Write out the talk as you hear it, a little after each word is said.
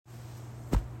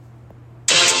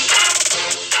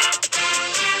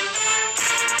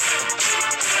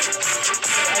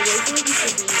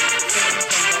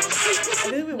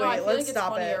No, I feel let's like it's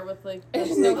stop funnier it. with like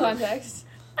There's no context.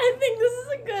 I think this is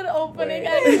a good opening.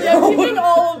 Wait. I'm keeping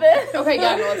all of it. Okay,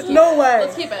 yeah, no, let's keep No way.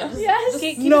 Let's keep it. Yes. Just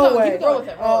keep No it going. way. Keep it going with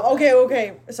it. Roll with it.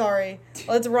 Okay. Sorry.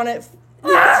 Let's run it.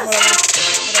 Whatever.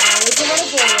 Let's run it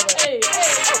for a little bit. Hey.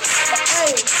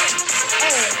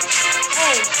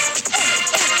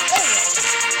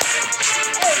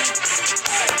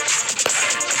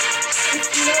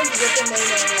 Kristina's ripping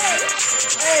Mayday.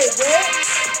 Hey, Britt.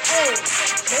 Hey,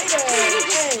 Mayday.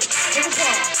 Hey, look at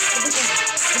that.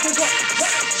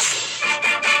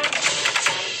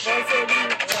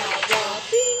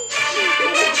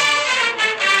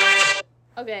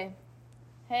 Okay.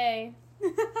 Hey.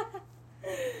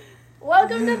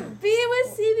 Welcome to Be with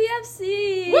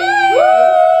CVFC.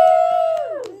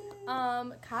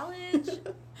 College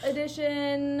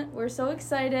edition. We're so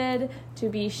excited to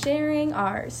be sharing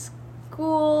our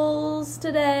schools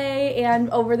today and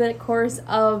over the course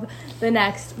of the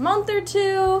next month or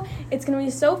two. It's going to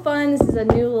be so fun. This is a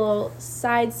new little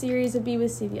side series of Be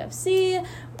with CVFC.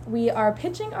 We are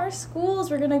pitching our schools.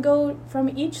 We're going to go from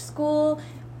each school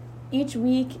each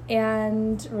week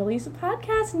and release a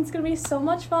podcast, and it's going to be so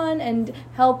much fun and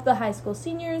help the high school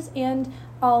seniors and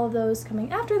all of those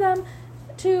coming after them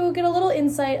to get a little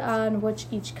insight on what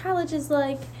each college is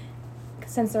like,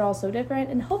 since they're all so different,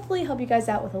 and hopefully help you guys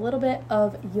out with a little bit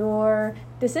of your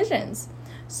decisions.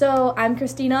 So I'm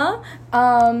Kristina,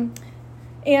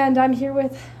 and I'm here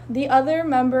with the other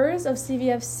members of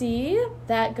CVFC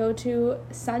that go to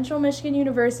Central Michigan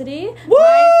University.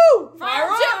 Woo!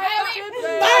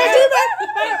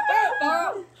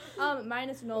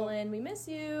 Minus Nolan, we miss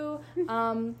you.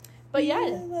 But yeah, I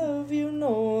love you,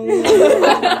 Nolan.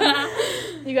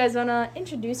 you guys wanna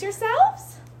introduce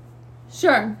yourselves?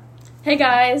 Sure. Hey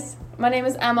guys, my name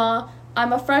is Emma.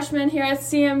 I'm a freshman here at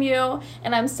CMU,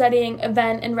 and I'm studying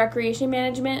event and recreation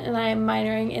management, and I am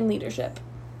minoring in leadership.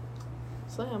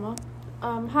 So Emma.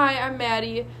 Hi, I'm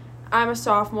Maddie. I'm a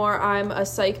sophomore. I'm a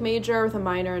psych major with a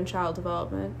minor in child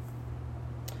development.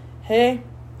 Hey,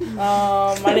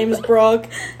 my name is Brooke.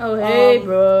 Oh, hey,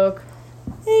 Brooke.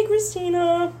 Hey,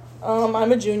 Kristina.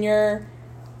 I'm a junior.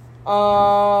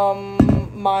 Oh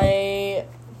my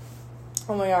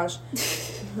gosh.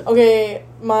 Okay,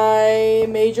 my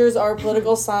majors are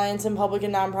political science and public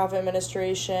and nonprofit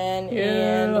administration,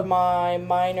 and my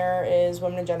minor is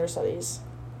women and gender studies.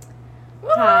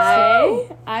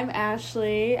 Hi, I'm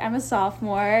Ashley. I'm a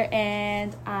sophomore,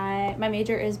 and my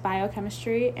major is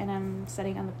biochemistry, and I'm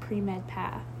studying on the pre-med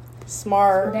path.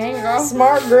 Smart. Dang, girl.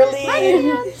 Smart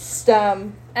girly.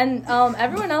 STEM. And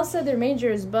everyone else said their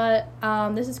majors, but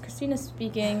this is Kristina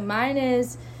speaking. Mine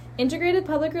is integrated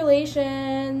public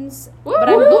relations, but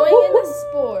I'm going into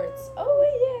sports.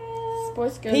 Oh yeah,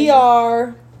 sports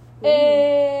girl. PR.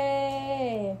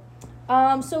 Hey.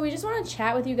 So we just want to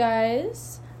chat with you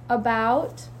guys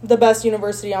about The best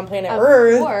university on planet Of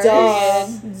Earth. course.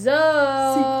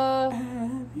 Duh.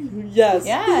 Yes.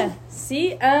 Yeah,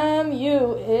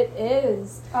 CMU it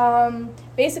is.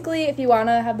 Basically, if you want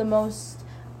to have the most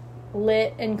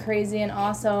lit and crazy and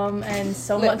awesome and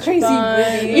so much fun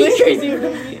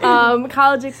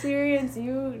college experience,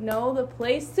 you know the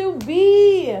place to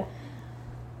be.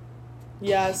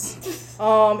 Yes.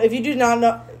 If you do not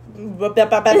know,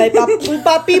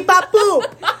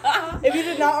 if you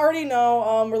did not already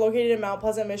know, we're located in Mount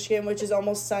Pleasant, Michigan, which is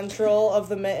almost central of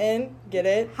the Mitten. Get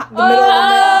it? The middle of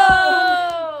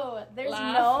the Mitten.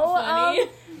 Oh,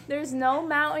 there's no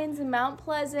mountains in Mount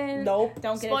Pleasant. Nope.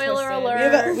 Don't get Spoiler it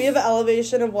twisted. alert. We have an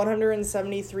elevation of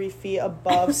 173 feet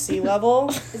above sea level.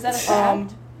 Is that a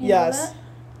fact? You know Yes. that?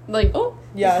 Like,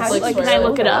 Yes. Like, Can I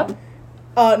look it up?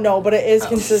 No, but it is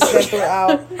consistent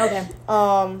throughout. Okay.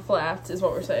 flat is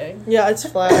what we're saying. Yeah, it's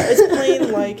flat. It's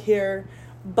plain like here,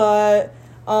 but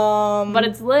But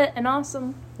it's lit and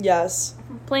awesome. yes,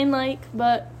 Plain like,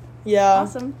 but yeah.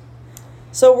 awesome.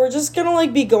 So we're just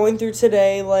gonna be going through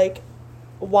today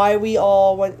why we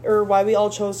all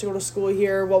chose to go to school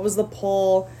here. What was the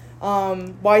pull?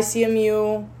 Why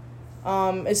CMU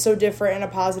is so different in a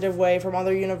positive way from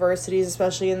other universities,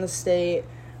 especially in the state.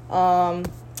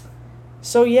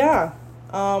 So yeah,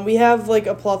 we have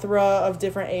a plethora of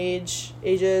different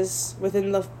ages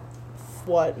within the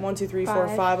 1, 2, 3, 4,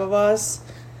 5 of us.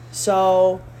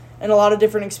 So, and a lot of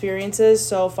different experiences.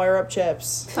 So fire up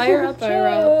chips. Fire up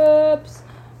chips.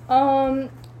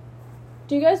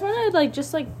 Do you guys want to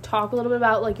just talk a little bit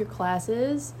about your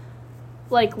classes?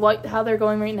 How they're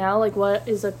going right now? What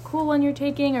is a cool one you're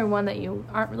taking or one that you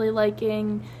aren't really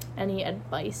liking? Any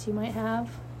advice you might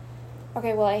have?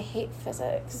 Okay, well, I hate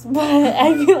physics, but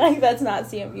I feel like that's not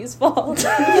CMU's fault.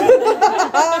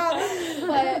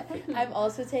 But I'm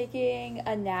also taking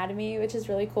anatomy, which is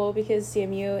really cool because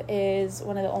CMU is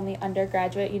one of the only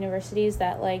undergraduate universities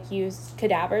that like use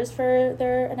cadavers for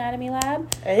their anatomy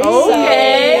lab. Hey. So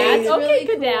Okay. that's Okay, really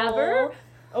cadaver.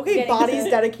 cool. Okay, Getting bodies to-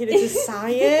 dedicated to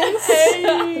science.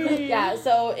 Yeah,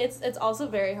 so it's also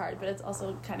very hard, but it's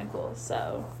also kind of cool.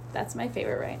 So that's my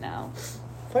favorite right now.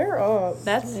 Fire up.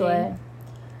 That's lit.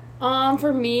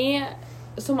 For me,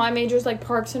 so my major is like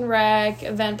Parks and Rec,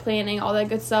 event planning, all that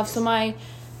good stuff. So my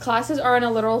classes are in a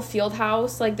literal field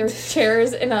house. Like there's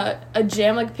chairs in a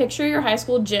gym. Like picture your high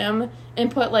school gym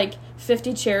and put like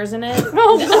 50 chairs in it.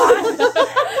 Oh God!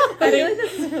 I feel like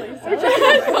this is really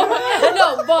silly.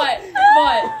 No, but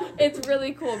it's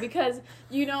really cool because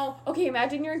okay,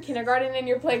 imagine you're in kindergarten and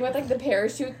you're playing with like the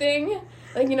parachute thing.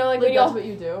 Like when Like, y'all, that's what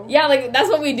you do? yeah, like that's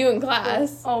what we do in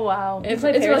class. Oh wow! You It's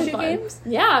play really parachute fun. games?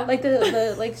 Yeah. Like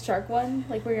the like shark one,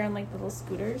 like where you're on like little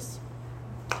scooters.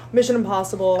 Mission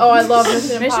Impossible. Oh, I love Mission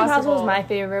Mission Impossible. Impossible is my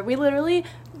favorite. We literally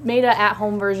made an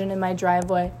at-home version in my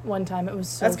driveway one time. It was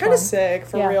so That's fun. kind of sick,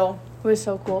 for Yeah. real. It was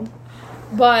so cool.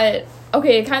 But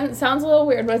okay, it kind of sounds a little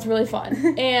weird, but it's really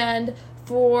fun. And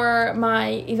for my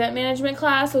event management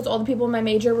class, so it's all the people in my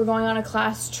major, we're going on a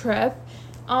class trip.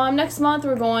 Next month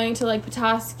we're going to like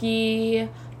Petoskey,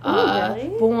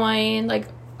 really? Boyne, like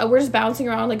we're just bouncing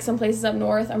around like some places up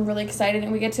north. I'm really excited,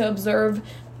 and we get to observe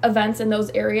events in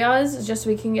those areas just so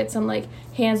we can get some like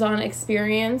hands-on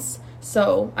experience.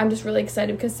 So I'm just really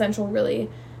excited because Central really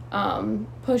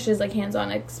pushes like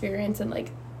hands-on experience and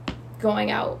like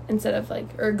going out instead of like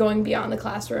or going beyond the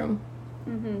classroom.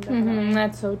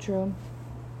 That's so true.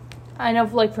 I know,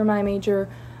 like for my major,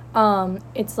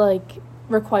 it's like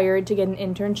required to get an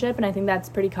internship, and I think that's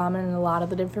pretty common in a lot of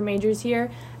the different majors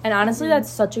here. And honestly, that's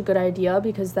such a good idea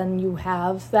because then you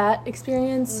have that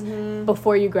experience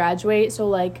before you graduate. So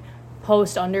like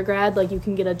post undergrad, like you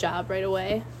can get a job right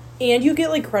away. And you get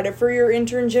like credit for your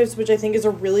internships, which I think is a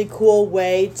really cool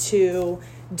way to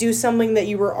do something that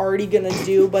you were already going to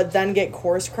do, but then get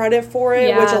course credit for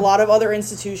it, which Yeah. a lot of other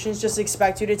institutions just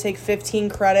expect you to take 15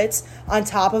 credits on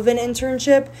top of an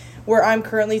internship, where I'm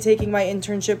currently taking my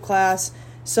internship class.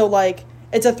 So, like,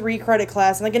 it's a 3-credit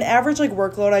class. And, like, an average, like,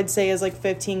 workload, I'd say, is, like,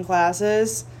 15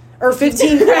 classes. Or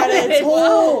 15 credits.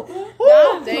 Oh!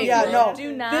 Yeah, no.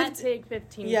 Do not take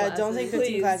 15 Yeah, classes. don't take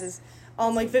 15 classes.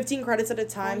 Like 15 credits at a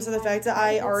time. So the fact that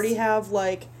I already have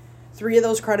like 3 of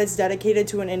those credits dedicated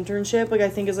to an internship, like I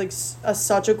think is like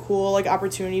such a cool like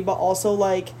opportunity, but also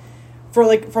like for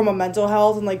like from a mental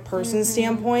health and like person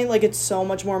standpoint, like it's so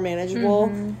much more manageable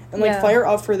and like Yeah. fire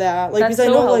up for that. Like That's because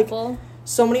I so know helpful. like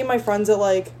so many of my friends at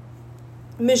like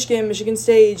Michigan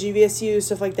State, GVSU,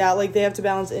 stuff like that, like they have to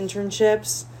balance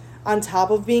internships on top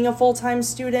of being a full-time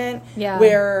student. Yeah.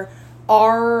 Where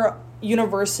our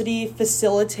university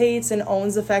facilitates and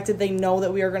owns the fact that they know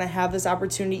that we are going to have this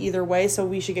opportunity either way, so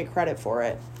we should get credit for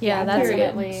it. Yeah, that's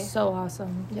Period. so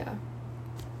awesome. Yeah.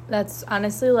 That's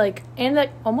honestly like, and that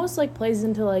almost like plays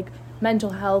into like mental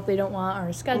health. They don't want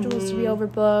our schedules to be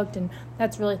overbooked, and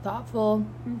that's really thoughtful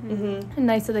and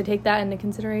nice that they take that into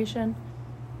consideration.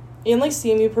 And like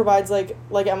CMU provides like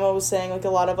Emma was saying, like a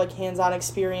lot of like hands-on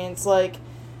experience. Like,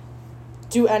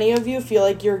 do any of you feel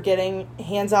like you're getting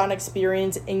hands-on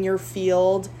experience in your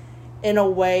field in a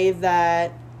way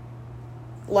that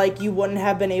like you wouldn't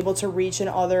have been able to reach at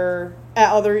other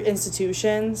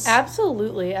institutions?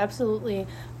 Absolutely.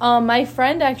 My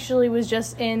friend actually was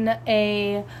just in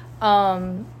a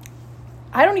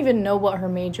I don't even know what her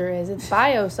major is. It's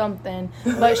bio something,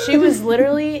 but she was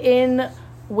literally in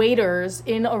waders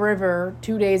in a river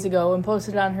 2 days ago and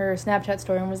posted on her Snapchat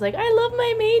story and was like, I love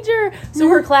my major. So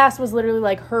her class was literally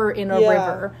like her in a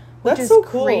river, which That's is so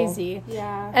cool. crazy.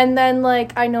 Yeah. And then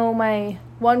like I know my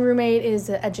one roommate is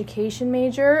an education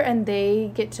major, and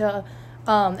they get to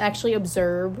actually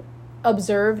observe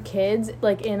kids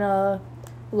like in a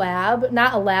lab,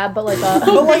 not a lab, but like a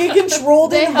But like a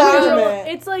controlled environment.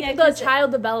 it's like Yeah, the 'cause child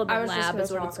I development was just lab going is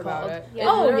to what talk it's about called. it. Yeah.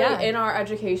 It's Oh, literally yeah. in our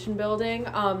education building.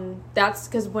 That's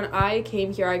because when I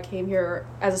came here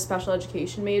as a special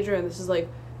education major, and this is like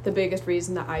the biggest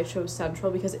reason that I chose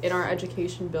Central, because in our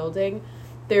education building,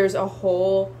 there's a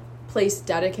whole place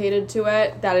dedicated to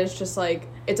it that is just like,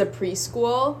 it's a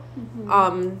preschool.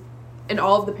 And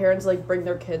all of the parents like bring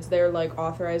their kids there, like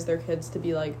authorize their kids to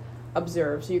be like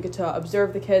observed. So you get to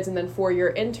observe the kids, and then for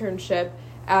your internship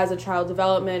as a child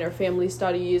development or family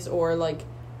studies or like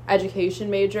education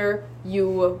major,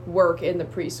 you work in the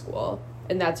preschool,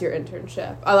 and that's your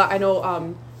internship. I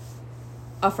know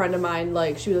a friend of mine,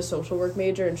 like, she was a social work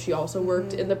major, and she also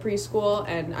worked in the preschool,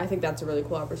 and I think that's a really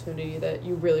cool opportunity that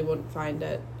you really wouldn't find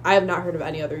it. I have not heard of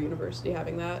any other university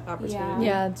having that opportunity.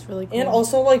 Yeah, it's really cool. And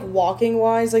also, like,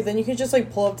 walking-wise, like, then you could just,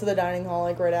 like, pull up to the dining hall,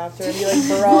 like, right after and be like,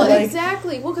 bro, Well, like...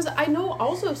 exactly. Well, because I know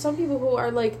also some people who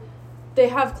are, like, they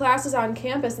have classes on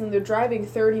campus, and they're driving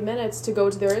 30 minutes to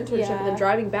go to their internship, and then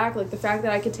driving back. Like, the fact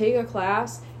that I could take a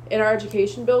class in our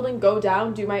education building, go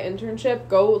down, do my internship,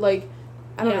 go, like...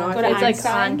 I don't know. Go to It's like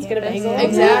Einstein's, get a bagel.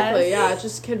 Exactly. Yeah, it's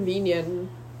just convenient.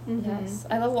 Yes,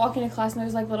 I love walking to class and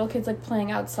there's like little kids like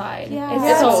playing outside. Yeah. It's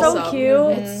It's so awesome.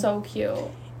 cute. It's so cute.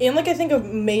 And, like, I think a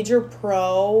major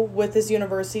pro with this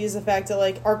university is the fact that,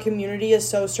 like, our community is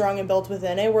so strong and built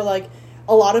within it, where, like,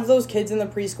 a lot of those kids in the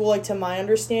preschool, like, to my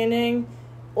understanding,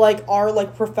 like, are,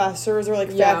 like, professors or,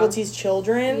 like, faculty's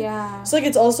children. Yeah. So, like,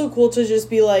 it's also cool to just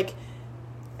be, like,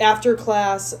 after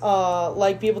class,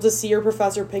 like, be able to see your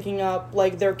professor picking up,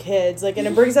 like, their kids, like, and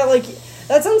it brings out, like,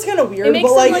 that sounds kind of weird, It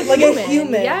makes but, them, like human. a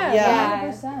human.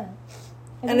 Yeah. 100%.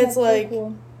 And it's, like,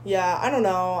 yeah, I don't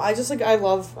know. I just, like, I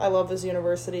love this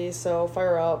university, so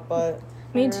fire up, but...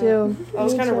 Me too. I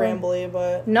was Me kind of too. rambly,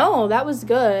 but... No, that was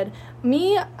good.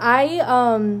 Me,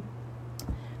 I,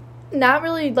 not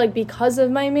really, like, because of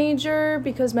my major,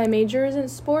 because my major isn't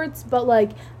sports, but,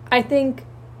 like, I think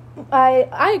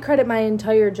I credit my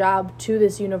entire job to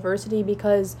this university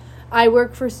because I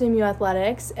work for CMU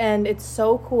Athletics, and it's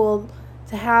so cool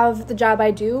to have the job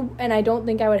I do, and I don't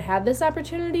think I would have this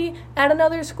opportunity at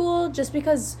another school just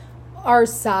because our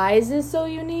size is so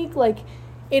unique. Like,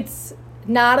 it's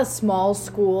not a small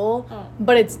school,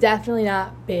 but it's definitely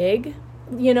not big.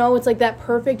 You know, it's like that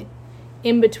perfect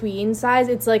in-between size.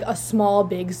 It's like a small,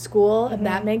 big school, if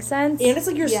that makes sense. And it's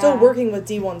like you're still working with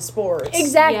D1 sports.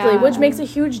 Exactly, Yeah. which makes a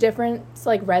huge difference,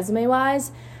 like,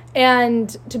 resume-wise.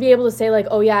 And to be able to say, like,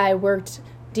 oh, yeah, I worked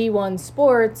D1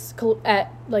 sports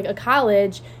at, like, a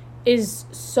college is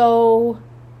so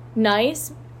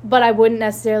nice, but I wouldn't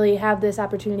necessarily have this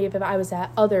opportunity if I was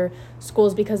at other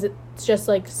schools because it's just,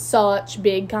 like, such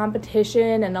big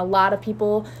competition and a lot of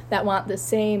people that want the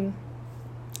same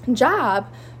job.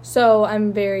 So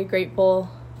I'm very grateful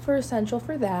for Central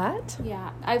for that. Yeah,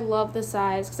 I love the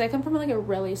size because I come from like a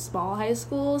really small high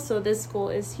school, so this school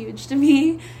is huge to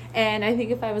me. And I think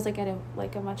if I was like at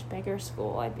a much bigger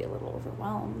school, I'd be a little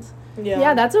overwhelmed.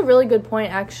 Yeah, that's a really good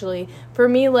point, actually. For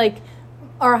me, like,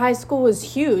 our high school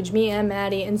was huge, me and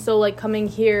Maddie, and so, like, coming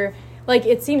here, like,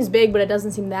 it seems big, but it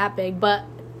doesn't seem that big. But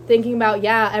thinking about,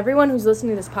 everyone who's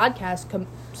listening to this podcast comes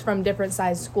from different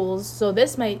size schools, so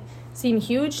this might seem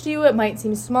huge to you, it might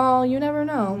seem small, you never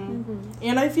know.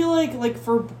 And I feel like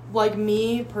for, like,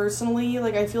 me personally,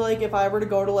 like, I feel like if I were to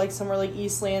go to, like, somewhere like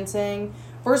East Lansing,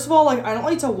 first of all, like, I don't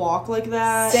like to walk like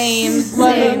that.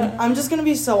 Like, I'm just gonna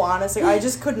be so honest, like, I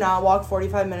just could not walk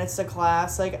 45 minutes to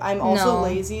class. Like, I'm also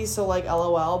lazy, so, like,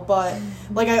 LOL, but,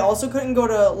 like, I also couldn't go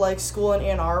to, like, school in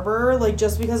Ann Arbor, like,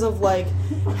 just because of, like,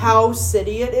 how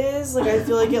city it is. Like, I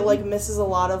feel like it, like, misses a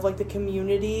lot of, like, the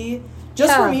community.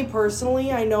 Just for me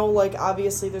personally, I know, like,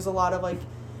 obviously there's a lot of, like,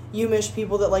 UMich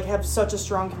people that, like, have such a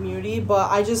strong community, but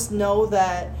I just know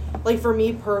that, like, for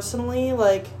me personally,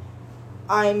 like,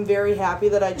 I'm very happy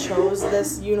that I chose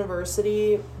this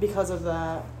university because of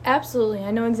that. Absolutely,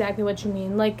 I know exactly what you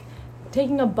mean. Like,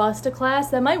 taking a bus to class,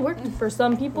 that might work for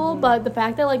some people, but the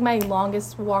fact that, like, my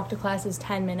longest walk to class is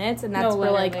 10 minutes, and that's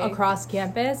for, like, across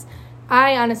campus,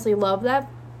 I honestly love that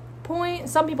point.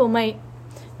 Some people might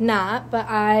not, but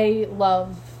I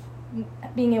love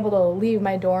being able to leave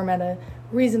my dorm at a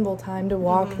reasonable time to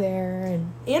walk there.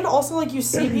 And also, like, you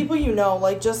see people you know,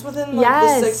 like, just within, like,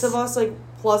 the six of us, like,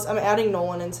 plus, I'm adding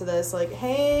Nolan into this, like,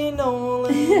 hey,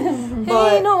 Nolan. But,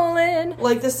 hey, Nolan.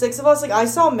 Like, the six of us, like, I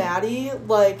saw Maddie,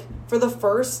 like, for the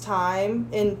first time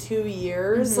in 2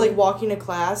 years, like, walking to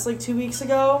class, like, 2 weeks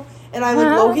ago. And I,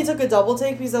 like, low-key took a double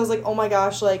take because I was like, oh my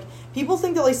gosh, like, people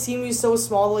think that, like, CMU is so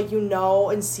small, like, you know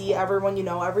and see everyone you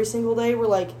know every single day. We're,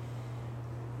 like,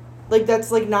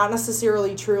 that's, like, not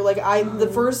necessarily true. Like, the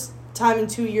first time in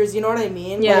 2 years, you know what I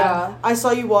mean? Yeah. Like, I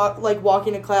saw you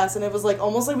walking to class, and it was, like,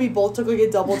 almost like we both took, like, a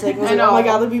double take. I was like, oh my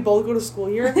god, like, we both go to school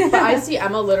here. But I see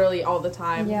Emma literally all the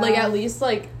time. Yeah. Like, at least,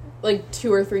 like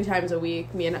 2 or 3 times a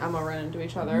week, me and Emma run into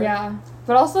each other. Yeah.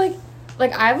 But also,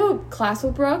 like I have a class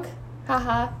with Brooke.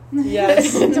 Haha.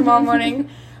 Yes. Tomorrow morning.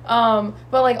 But,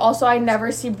 like, also I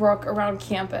never see Brooke around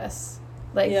campus.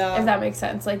 Like, if that makes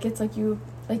sense. Like, it's like you...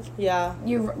 Like,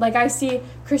 you, like, I see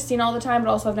Kristina all the time, but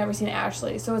also I've never seen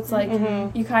Ashley. So it's like,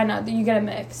 you get a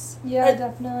mix. Yeah,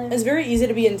 definitely. It's very easy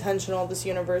to be intentional at this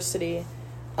university.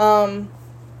 And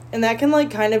that can, like,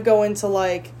 kind of go into,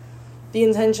 like, the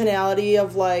intentionality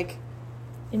of, like,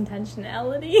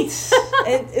 intentionality.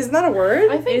 Isn't that a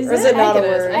word? I think Or is it not a it is.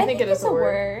 word? I think it is a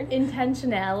word.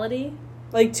 Intentionality.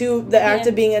 Like to the act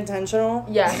of being intentional?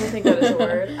 Yes, I think that is a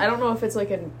word. I don't know if it's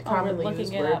like a commonly looking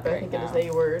used it word, up but I right think now. it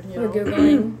is a word. You We're know?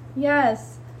 Googling.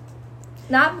 Yes.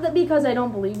 Not that because I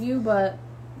don't believe you, but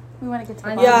We want to get to I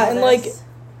the know. Yeah, bottom and of like, this.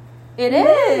 It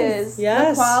is.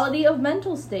 yes. the quality of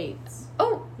mental states.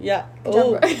 Oh, Yeah. good job, Oh,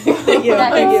 Brooke. thank you.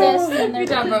 That Thank you. exists in their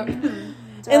Good job, Brooke.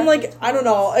 And like, I don't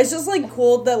know, it's just like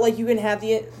cool that like you can have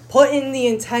put in the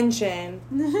intention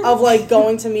of like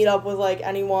going to meet up with like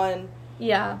anyone,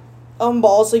 Yeah. but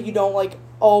also you don't like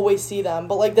always see them.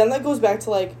 But like then that goes back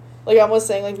to like I was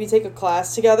saying, like we take a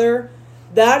class together.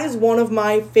 That is one of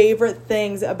my favorite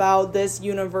things about this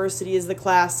university is the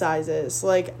class sizes.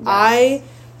 Like I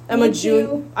am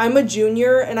I'm a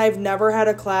junior and I've never had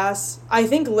a class. I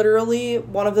think literally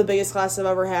one of the biggest classes I've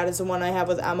ever had is the one I have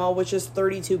with Emma, which is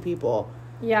 32 people.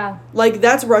 Yeah. Like,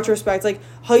 that's retrospect. Like,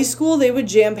 high school, they would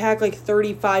jam-pack, like,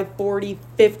 35, 40,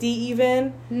 50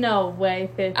 even. No way,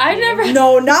 50. I've never.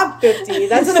 No, not 50.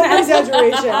 That's an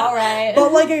over-exaggeration. All right.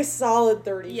 But, like, a solid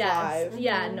 35. Yes.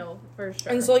 Yeah, no, for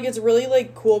sure. And so, like, it's really,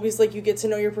 like, cool because, like, you get to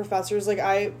know your professors. Like,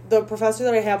 the professor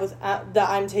that I have that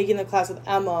I'm taking the class with,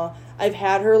 Emma, I've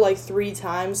had her, like, 3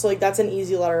 times. So, like, that's an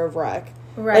easy letter of rec.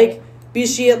 Right. Like,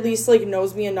 because she at least, like,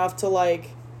 knows me enough to, like...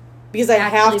 Because I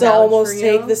Actually have to vouch almost for you.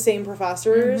 take the same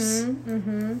professors.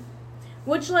 Mm-hmm.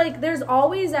 Which, like, there's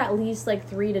always at least, like,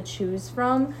 3 to choose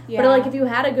from. Yeah. But, like, if you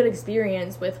had a good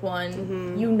experience with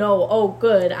one, you know, oh,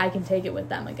 good, I can take it with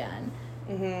them again.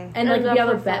 Mm-hmm. And, like, And if the you have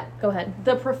a bet. Go ahead.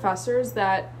 The professors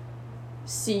that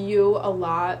see you a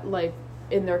lot, like,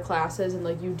 in their classes and,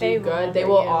 like, you do good, they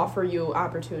will offer you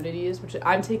opportunities, which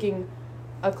I'm taking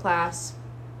a class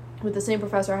with the same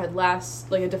professor I had last,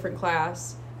 like, a different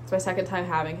class. It's my second time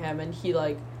having him, and he,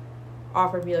 like,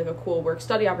 offered me, like, a cool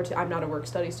work-study opportunity. I'm not a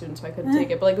work-study student, so I couldn't take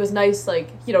it, but, like, it was nice, like,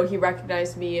 you know, he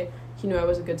recognized me, he knew I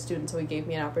was a good student, so he gave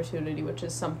me an opportunity, which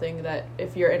is something that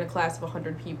if you're in a class of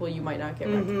 100 people, you might not get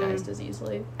recognized as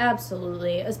easily.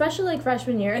 Absolutely. Especially, like,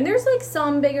 freshman year. And there's, like,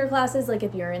 some bigger classes, like,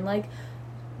 if you're in, like,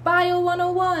 Bio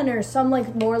 101 or some,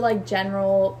 like, more, like,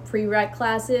 general prereq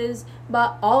classes.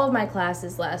 But all of my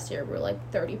classes last year were,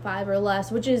 like, 35 or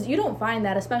less, which is, you don't find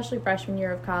that, especially freshman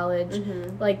year of college.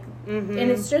 Like, and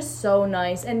it's just so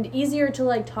nice. And easier to,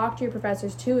 like, talk to your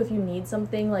professors, too, if you need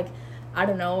something, like, I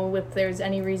don't know, if there's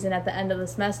any reason at the end of the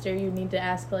semester you need to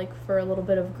ask, like, for a little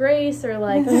bit of grace or,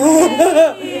 like,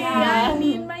 hey, I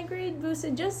need my grade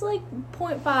boosted, just, like,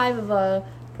 0.5 of a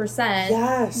 %.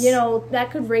 Yes. You know, that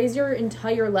could raise your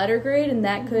entire letter grade, and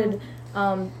that could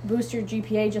boost your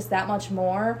GPA just that much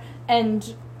more.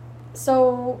 And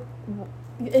so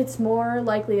it's more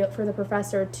likely for the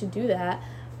professor to do that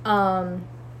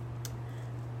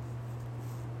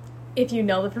if you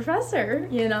know the professor,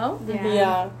 you know?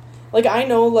 Yeah. Like, I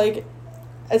know, like,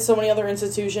 at so many other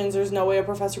institutions, there's no way a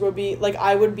professor would be, like,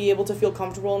 I would be able to feel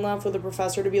comfortable enough with a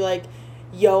professor to be like,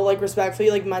 yo, like, respectfully,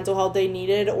 like, mental health they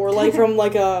needed, or, like, from,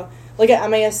 like, a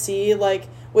MASC, like,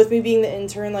 with me being the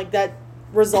intern, like, that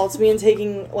results me in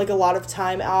taking, like, a lot of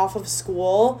time off of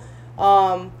school,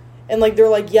 and, like, they're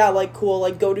like, yeah, like, cool,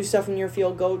 like, go do stuff in your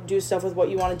field, go do stuff with what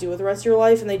you want to do with the rest of your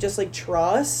life, and they just, like,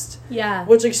 trust,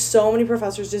 which, like, so many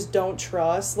professors just don't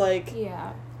trust, like,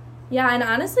 Yeah, and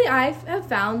honestly, I have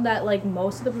found that, like,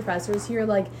 most of the professors here,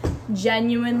 like,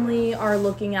 genuinely are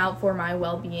looking out for my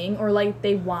well-being, or, like,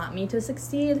 they want me to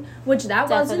succeed, which that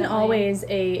wasn't always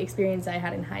a experience I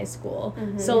had in high school.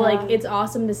 So, like, it's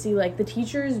awesome to see, like, the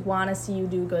teachers want to see you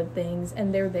do good things,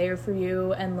 and they're there for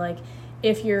you, and, like,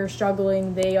 if you're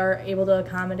struggling, they are able to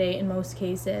accommodate in most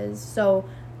cases. So,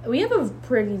 we have a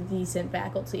pretty decent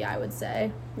faculty, I would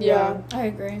say. Yeah. I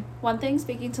agree. One thing,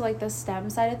 speaking to, like, the STEM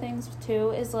side of things,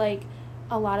 too, is, like,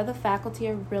 a lot of the faculty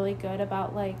are really good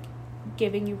about, like,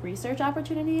 giving you research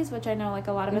opportunities, which I know, like,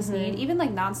 a lot of us need. Even, like,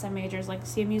 non-STEM majors, like,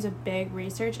 CMU is a big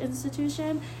research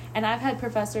institution, and I've had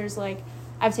professors, like,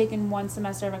 I've taken one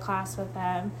semester of a class with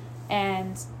them,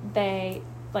 and they,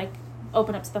 like,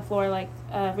 open up to the floor, like,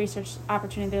 a research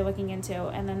opportunity they're looking into,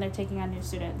 and then they're taking on new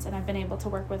students, and I've been able to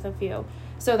work with a few.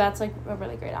 So that's, like, a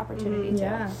really great opportunity, too.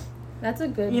 Yeah. That's a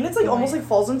good and it's, like, almost, like,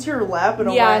 falls into your lap in a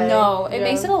way. Yeah, no. It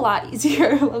makes it a lot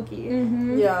easier, low-key.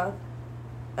 Yeah.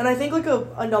 And I think, like,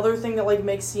 another thing that, like,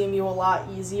 makes CMU a lot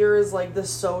easier is, like, the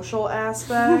social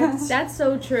aspect. That's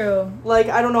so true. Like,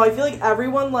 I don't know, I feel like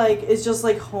everyone, like, is just,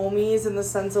 like, homies in the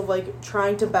sense of, like,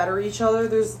 trying to better each other.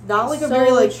 There's not, like, a So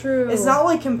very, like, true. it's not,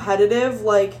 like, competitive.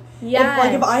 Like,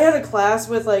 if I had a class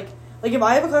with, like, if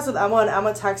I have a class with Emma and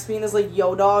Emma texts me and is like,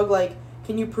 yo, dog, like,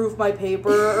 can you proof my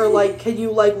paper? Or, like, can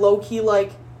you, like, low-key,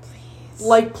 like,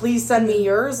 please send me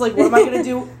yours? Like, what am I gonna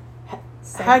do?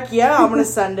 Heck yeah, I'm gonna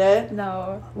send it.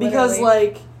 No. Because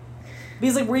literally.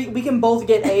 we can both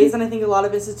get A's, and I think a lot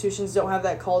of institutions don't have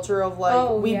that culture of like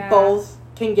we both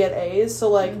can get A's. So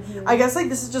like I guess like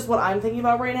this is just what I'm thinking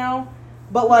about right now.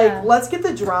 But like let's get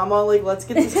the drama, like let's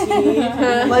get the tea.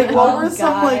 Like what were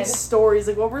some like stories?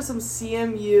 Like what were some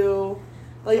CMU?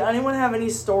 Like anyone have any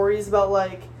stories about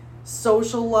like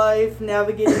social life,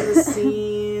 navigating the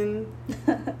scene?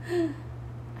 I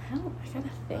gotta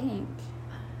think.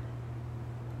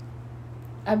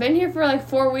 I've been here for like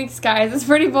 4 weeks, guys. It's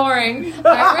pretty boring.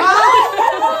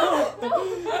 I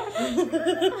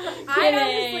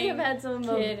honestly have had some of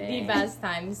the best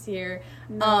times here.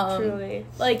 Truly.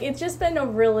 Like, it's just been a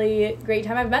really great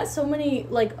time. I've met so many,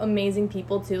 like, amazing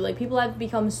people, too. Like, people I've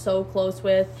become so close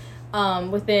with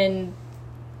within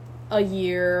a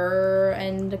year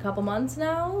and a couple months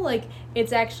now. Like,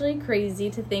 it's actually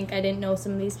crazy to think I didn't know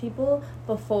some of these people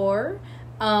before.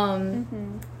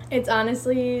 It's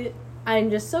honestly...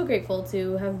 I'm just so grateful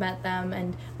to have met them,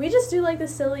 and we just do, like, the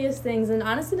silliest things, and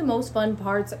honestly the most fun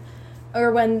parts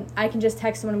are when I can just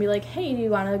text someone and be like, hey, do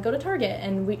you want to go to Target?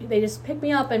 And they just pick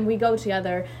me up, and we go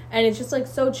together, and it's just, like,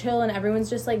 so chill, and everyone's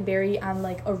just, like, very on,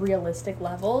 like, a realistic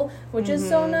level, which is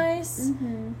so nice,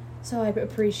 so I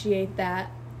appreciate that.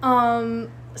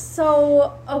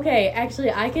 So, okay, actually,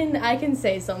 I can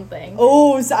say something.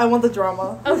 Oh, so I want the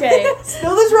drama. Okay.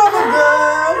 Spill the drama,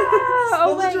 girl.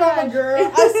 Spill the drama, gosh.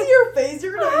 girl. I see your face.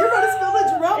 You're about to spill the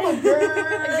drama, girl.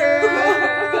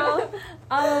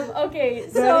 Okay,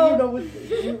 so...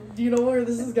 Maddie, do you know where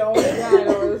this is going? Yeah, I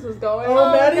know where this is going.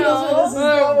 Oh, Maddie knows where this is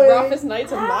going. Roughest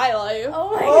nights of my life.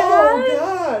 Oh my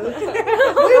God.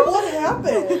 Wait, what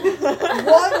happened?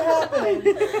 What happened?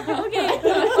 Okay,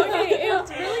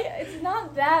 it's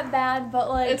not that bad, but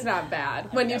like... It's not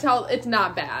bad. When you tell, it's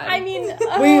not bad. I mean,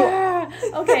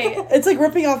 okay. It's like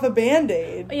ripping off a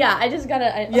Band-Aid. Yeah, I just gotta...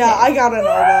 okay. Yeah, I gotta know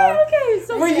though. Okay,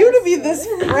 so... For you to be this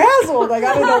frazzled, I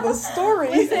gotta know the story.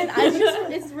 Listen,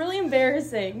 it's really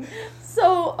embarrassing.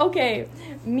 So, okay,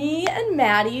 me and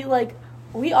Maddie, like,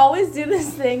 we always do this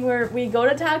thing where we go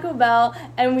to Taco Bell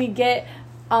and we get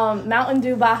Mountain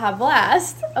Dew Baja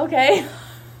Blast, okay?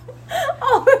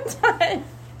 All the time.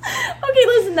 Okay,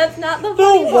 listen, that's not the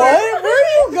funny part. What? Where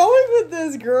are you going with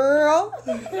this, girl?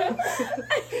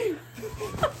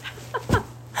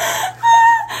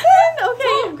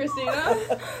 Okay, Kristina.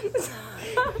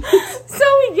 So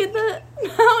we get the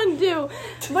Mountain Dew,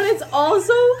 but it's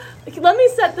also, let me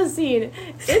set the scene.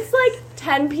 It's like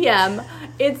 10 p.m.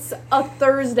 It's a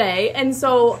Thursday, and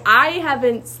so I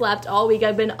haven't slept all week.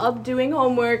 I've been up doing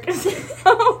homework.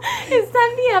 So it's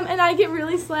 10 p.m. and I get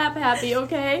really slap happy,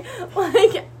 okay?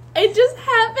 Like, it just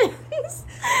happens.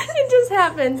 It just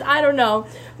happens. I don't know.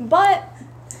 But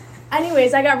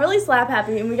anyways, I got really slap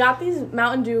happy, and we got these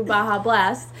Mountain Dew Baja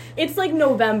Blast. It's like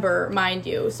November, mind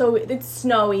you, so it's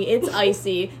snowy, it's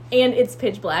icy, and it's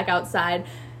pitch black outside.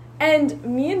 And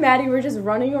me and Maddie were just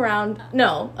running around.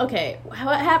 No, okay,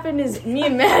 what happened is me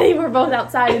and Maddie were both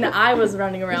outside, and I was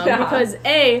running around because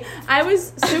A, I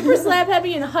was super slap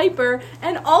happy and hyper,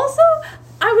 and also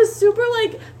I was super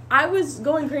like, I was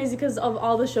going crazy because of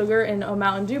all the sugar in a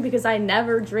Mountain Dew, because I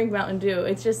never drink Mountain Dew.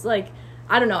 It's just like,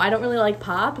 I don't know. I don't really like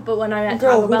pop, but when I'm at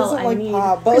Taco Bell, I need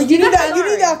pop? But you need that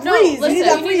freeze. No, listen, you need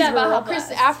that freeze, Baja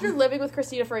girl. after living with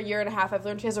Kristina for a year and a half, I've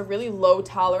learned she has a really low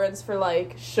tolerance for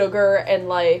like sugar and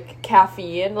like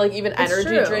caffeine, like even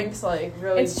energy drinks. Like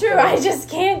really, it's true. I just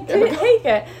can't take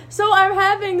it. So I'm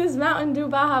having this Mountain Dew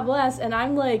Baja Blast, and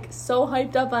I'm like so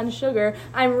hyped up on sugar.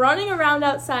 I'm running around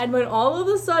outside when all of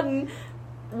a sudden.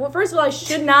 Well, first of all, I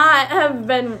should not have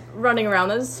been running around.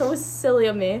 That was so silly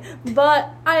of me.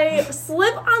 But I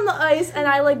slip on the ice, and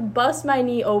I, like, bust my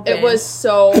knee open. It was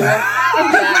so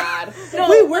bad. No,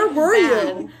 wait, where were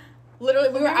you? Literally,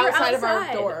 we were outside of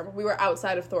our dorm. We were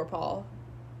outside of Thorpe Hall.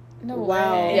 No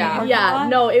wow. way. Yeah,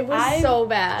 no, it was so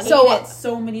bad.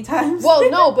 So many times.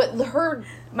 Well, no, but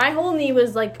my whole knee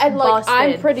was, like, and, like, busted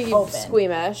I'm pretty open.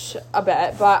 squeamish a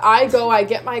bit, but I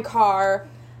get my car...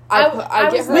 I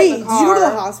get her wait, in the car. Did you go to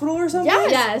the hospital or something?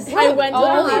 Yes, I went to the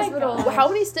hospital. God. How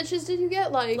many stitches did you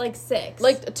get? Like 6.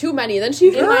 Like too many. Then she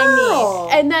in my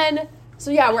knee. And then,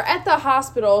 so yeah, we're at the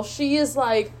hospital. She is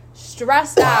like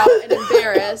stressed out and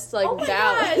embarrassed. Like,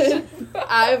 valid.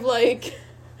 I've like,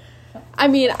 I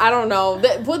mean, I don't know.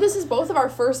 Well, this is both of our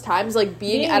first times like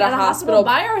being at a hospital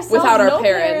by ourselves without our no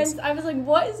parents. I was like,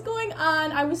 what is going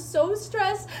on? I was so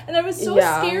stressed, and I was so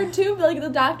scared too. Like, the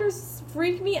doctors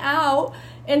freaked me out.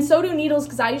 And so do needles,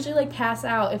 because I usually, like, pass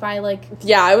out if I, like...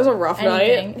 Yeah, it was a rough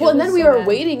night. Well, and then we were bad.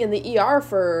 waiting in the ER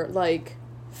for, like,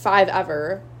 5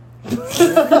 ever.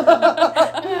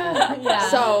 Yeah.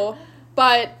 So,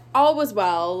 but all was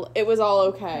well. It was all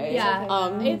okay.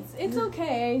 Yeah. It's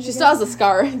okay. She still has a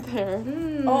scar right there.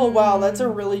 Oh, wow, that's a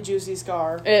really juicy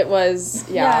scar. It was,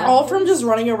 yeah. All from just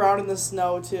running around in the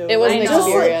snow, too. It was an just,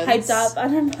 experience. Hyped up on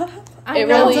her pop. It Hyped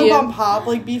really, up on pop,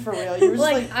 like, be for real. You were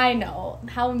just like I know.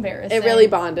 How embarrassing. it really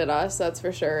bonded us, that's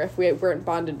for sure. If we weren't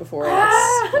bonded before,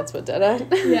 that's what did it.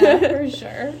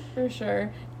 Yeah, for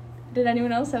sure. Did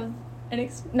anyone else have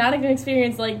not an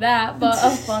experience like that, but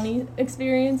a funny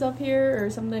experience up here or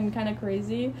something kind of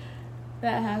crazy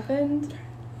that happened?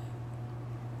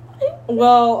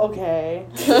 well, okay.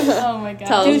 Oh my god.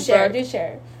 Tell Do us, share. Brooke. Do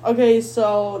share. Okay,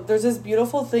 so there's this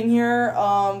beautiful thing here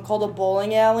called a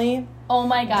bowling alley. Oh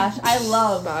my gosh, I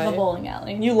love Bye. the bowling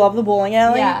alley. You love the bowling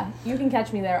alley? Yeah, you can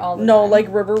catch me there all the No, time. like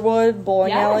Riverwood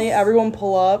Bowling Yes. Alley. Everyone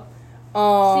pull up.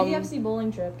 CVFC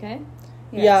bowling trip, okay?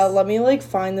 Yeah, let me like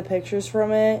find the pictures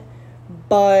from it.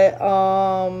 But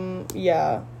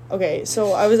yeah. Okay,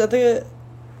 so I was at the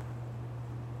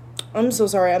I'm so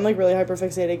sorry. I'm like really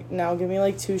hyperfixated now. Give me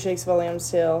like 2 shakes of a lamb's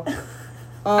tail.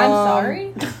 I'm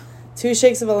sorry. 2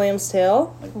 shakes of a lamb's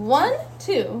tail. 1,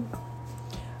 2.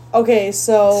 Okay,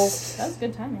 so That was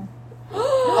good timing.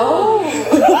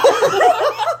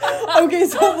 okay,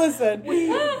 so listen.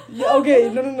 Yeah, okay,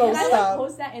 no, Can I like stop.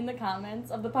 post that in the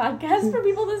comments of the podcast for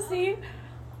people to see?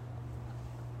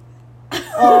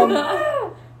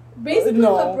 Basically,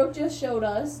 no. what Brooke just showed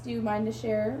us. Do you mind to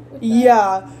share with them?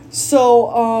 Yeah. So,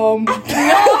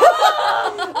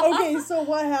 okay, so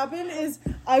what happened is so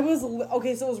it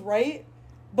was right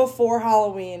before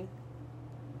Halloween.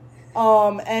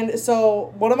 And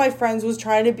so one of my friends was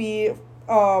trying to be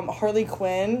Harley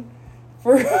Quinn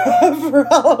for for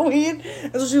Halloween.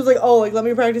 And so she was like, "Oh, like let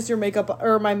me practice your makeup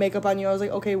or my makeup on you." I was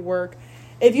like, "Okay, work."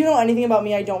 If you know anything about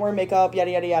me, I don't wear makeup, yada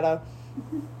yada yada.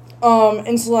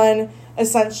 And so then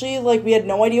essentially like we had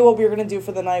no idea what we were going to do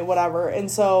for the night, whatever. And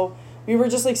so we were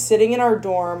just like sitting in our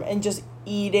dorm and just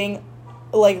eating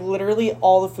like literally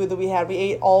all the food that we had. We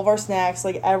ate all of our snacks,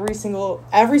 like every single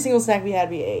snack we had,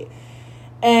 we ate.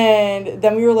 And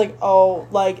then we were like, oh,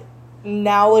 like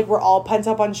now like we're all pent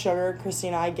up on sugar.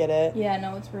 Kristina, I get it. Yeah,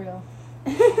 no, it's real.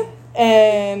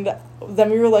 And then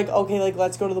we were like, okay, like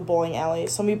let's go to the bowling alley.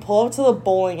 So we pull up to the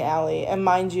bowling alley, and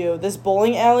mind you, this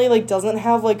bowling alley like doesn't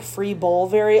have like free bowl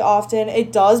very often.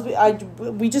 It does, but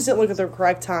we just didn't look at the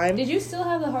correct time. Did you still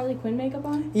have the Harley Quinn makeup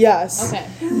on? Yes. Okay.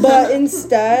 But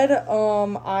instead,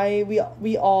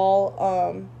 we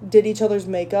all did each other's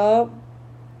makeup.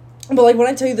 But like when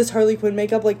I tell you this Harley Quinn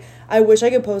makeup, like I wish I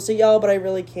could post it, y'all, but I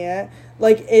really can't.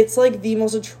 Like it's like the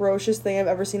most atrocious thing I've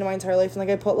ever seen in my entire life. And like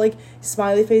I put like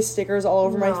smiley face stickers all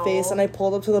over my face, and I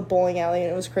pulled up to the bowling alley,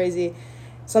 and it was crazy.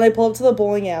 So then I pulled up to the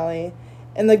bowling alley,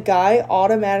 and the guy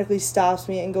automatically stops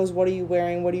me and goes, "What are you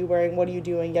wearing? What are you wearing? What are you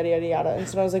doing? Yada yada yada." And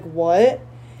so I was like, "What?"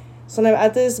 So then I'm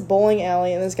at this bowling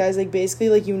alley, and this guy's like, basically,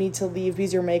 like, you need to leave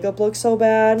because your makeup looks so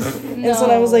bad. No. And so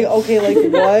then I was like, okay,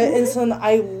 like, what? And so then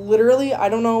I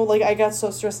don't know, like, I got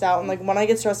so stressed out. And, like, when I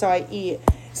get stressed out, I eat.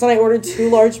 So then I ordered 2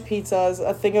 large pizzas,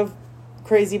 a thing of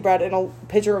crazy bread, and a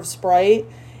pitcher of Sprite.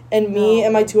 And me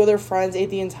and my 2 other friends ate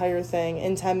the entire thing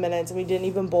in 10 minutes, and we didn't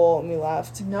even bowl, and we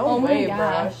left. No way, my bro.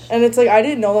 gosh. And it's like, I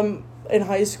didn't know them in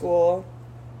high school.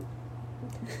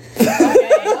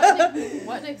 Okay,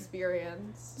 what an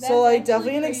experience. That's So, like, actually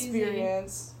definitely an crazy.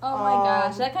 experience. Oh my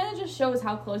gosh, that kind of just shows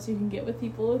how close you can get with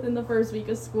people within the first week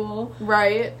of school.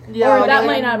 Right? Yeah, Or like, that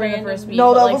might not be the first week.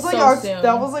 No, but that like was like so soon.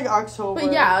 that was like October.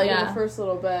 But yeah, like Yeah. in the first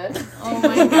little bit. Oh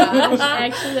my gosh,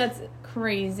 actually that's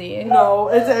crazy. No,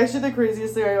 it's actually the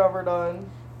craziest thing I've ever done.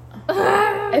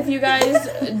 If you guys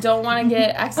don't want to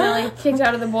get accidentally kicked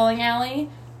out of the bowling alley,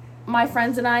 my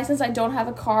friends and I, since I don't have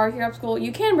a car here at school,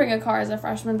 you can bring a car as a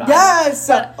freshman. But Yes.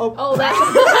 Oh, that's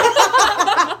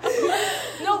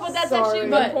no, but that's Sorry. actually a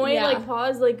But, good point. yeah. Like,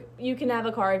 pause. Like, you can have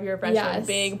a car if you're a freshman. Yes.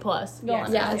 Big plus. Go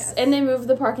on. Yes, and they moved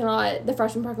the parking lot, the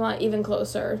freshman parking lot, even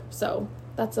closer. So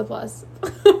that's a plus.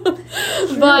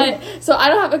 But so I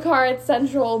don't have a car at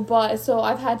Central, but so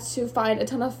I've had to find a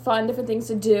ton of fun different things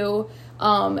to do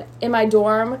in my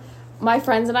dorm. My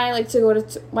friends and I like to go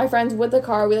to my friends with the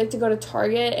car. We like to go to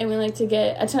Target, and we like to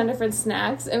get a ton of different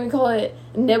snacks, and we call it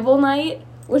Nibble Night,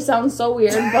 which sounds so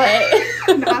weird,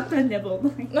 but Not the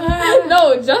nibble.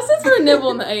 no, justice for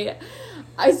Nibble Night.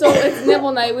 So it's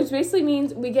Nibble Night, which basically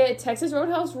means we get Texas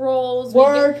Roadhouse rolls,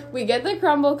 we get the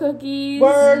crumble cookies,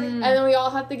 and then we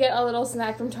all have to get a little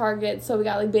snack from Target. So we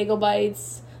got like bagel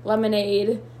bites,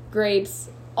 lemonade, grapes,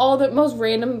 all the most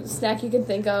random snack you can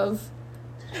think of.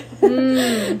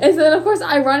 And so then of course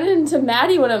I run into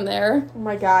Maddie when I'm there. Oh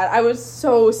my god, I was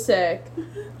so sick.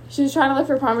 She was trying to look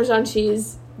for Parmesan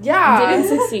cheese. Yeah. Didn't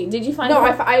succeed. Did you find No,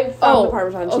 it? I found the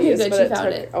Parmesan cheese, okay, good, but she it found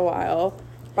took it. a while.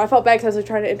 I felt bad because I was like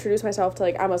trying to introduce myself to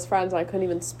like Emma's friends and I couldn't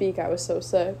even speak. I was so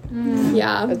sick.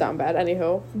 Yeah. It was down bad.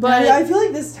 Anywho. But I feel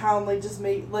like this town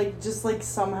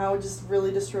somehow just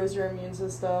really destroys your immune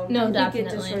system. No, I think it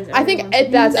definitely. destroys I think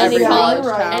everyone's that's immune every system. college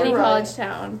Right, town. any right. college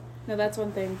town. No, that's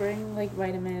one thing. Bring like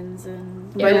vitamins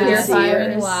and Emergency.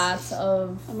 Bring lots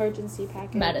of emergency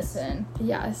packets. medicine.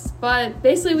 Yes, but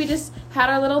basically we just had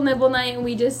our little nibble night and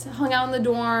we just hung out in the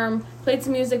dorm, played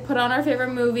some music, put on our favorite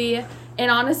movie,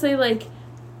 and honestly, like,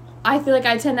 I feel like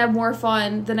I tend to have more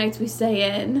fun the nights we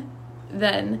stay in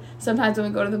than sometimes when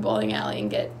we go to the bowling alley and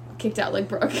get kicked out like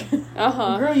Brooke.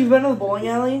 Girl, you've been to the bowling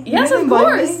alley? You Yes, didn't of invite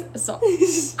course. me?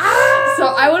 So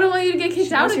I wouldn't want you to get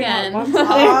kicked out again.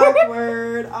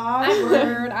 Awkward.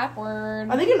 Awkward.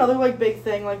 I think another like big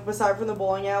thing, like aside from the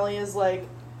bowling alley, is like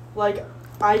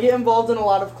I get involved in a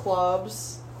lot of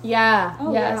clubs. Yeah.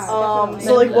 Oh, Yes. yeah, definitely.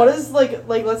 So like what is like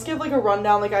let's give like a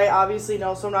rundown. Like I obviously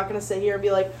know, so I'm not gonna sit here and be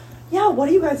like, yeah, what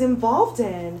are you guys involved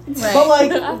in? Right. But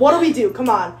like what do we do? Come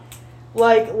on.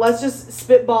 Like let's just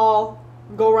spitball,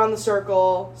 go around the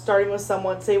circle, starting with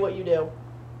someone, say what you do.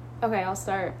 Okay, I'll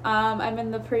start. I'm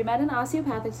in the Pre-Med and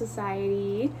Osteopathic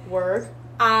Society. Work.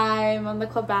 I'm on the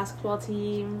club basketball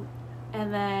team,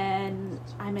 and then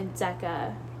I'm in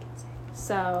DECA.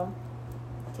 So,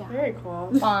 yeah. Very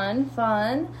cool. Fun.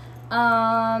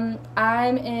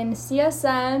 I'm in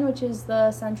CSN, which is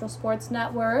the Central Sports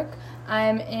Network.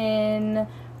 I'm in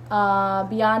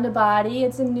Beyond a Body.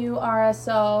 It's a new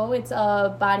RSO. It's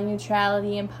a body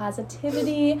neutrality and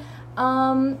positivity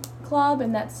club,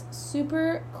 and that's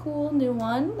super cool new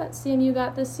one that CMU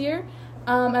got this year.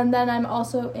 And then I'm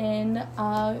also in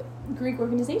Greek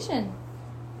organization.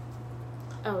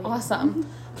 Oh, yeah. Awesome.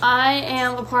 I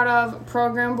am a part of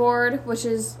program board, which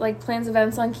is like plans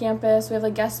events on campus. We have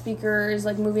like guest speakers,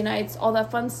 like movie nights, all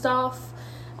that fun stuff.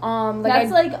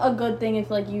 That's like a good thing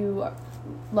if like you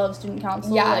love student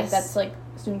council. Yes. Like that's like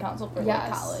student council for like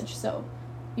Yes. college. So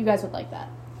you guys would like that.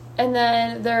 And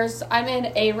then I'm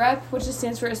in AREP, which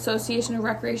stands for Association of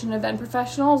Recreation and Event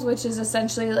Professionals, which is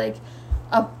essentially like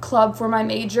a club for my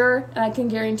major. And I can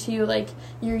guarantee you, like,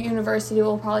 your university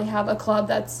will probably have a club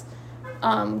that's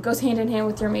goes hand in hand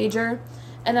with your major.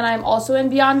 And then I'm also in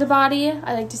Beyond the Body.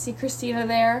 I like to see Kristina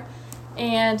there.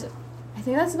 And I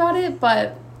think that's about it,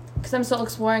 but because I'm still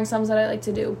exploring some that I like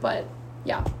to do. But,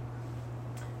 yeah.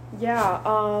 Yeah,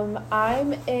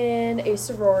 I'm in a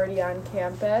sorority on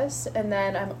campus, and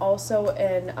then I'm also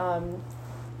in,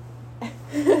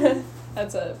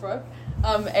 that's it, Brooke,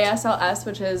 ASLS,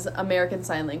 which is American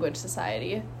Sign Language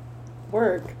Society.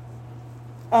 Work.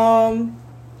 I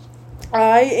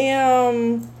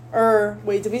am.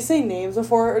 Wait, did we say names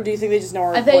before, or do you think they just know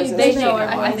our voices? They know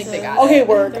I think they got it. Okay,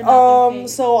 work. They're not being paid.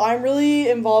 So I'm really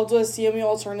involved with CMU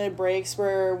Alternative Breaks,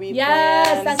 where we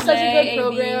plan That's such a good AB.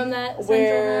 program that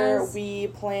where Central has. we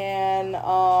plan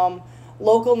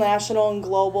local, national, and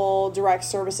global direct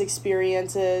service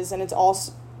experiences, and it's all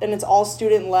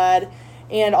student led,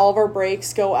 and all of our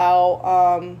breaks go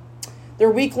out.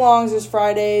 They're week longs. There's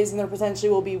Fridays, and there potentially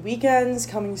will be weekends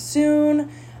coming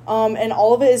soon, and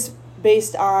all of it is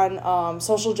based on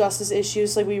social justice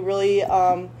issues. Like we really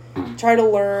try to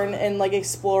learn and like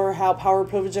explore how power,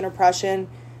 privilege, and oppression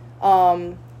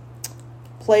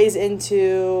plays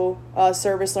into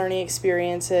service learning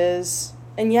experiences.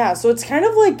 And yeah, so it's kind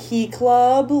of like Key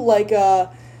Club,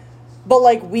 but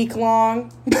like week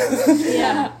long.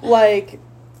 Yeah. Like,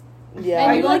 yeah.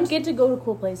 And you like get to go to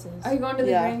cool places. Are you going to the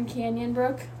Yeah. Grand Canyon,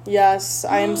 Brooke? Yes,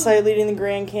 I am site leading the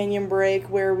Grand Canyon break,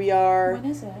 where we are When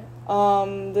is it?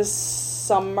 this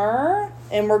summer,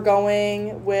 and we're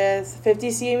going with 50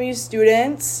 CMU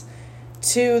students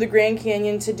to the Grand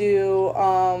Canyon to do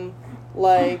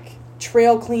like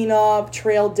trail cleanup,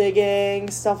 trail digging,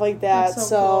 stuff like that. That's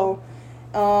so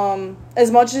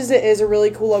As much as it is a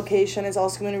really cool location, it's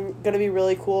also going to be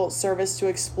really cool service to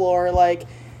explore, like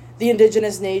the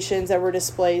indigenous nations that were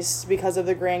displaced because of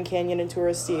the Grand Canyon and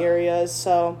touristy areas.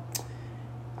 So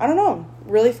I don't know,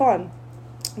 really fun.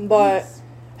 But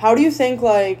how do you think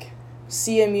like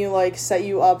CMU like set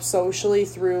you up socially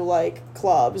through like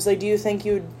clubs? Like, do you think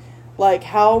you'd like,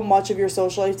 how much of your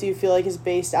social life do you feel like is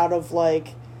based out of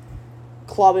like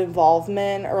club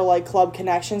involvement or like club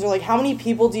connections, or like how many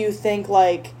people do you think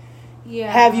like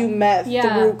have you met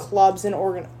through clubs and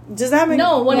does that make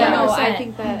No, 100%. Yeah, no, I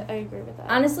think that I agree with that.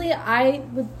 Honestly,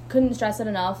 couldn't stress it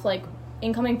enough. Like,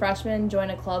 incoming freshmen join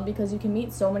a club because you can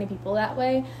meet so many people that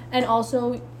way, and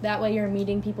also that way you're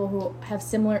meeting people who have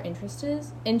similar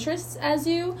interests as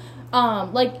you.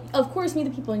 Like, of course, meet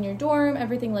the people in your dorm,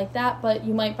 everything like that, but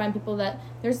you might find people that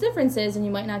there's differences and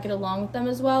you might not get along with them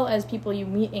as well as people you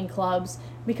meet in clubs,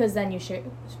 because then you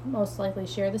most likely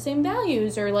share the same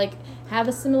values or, like, have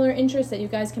a similar interest that you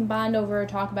guys can bond over or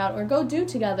talk about or go do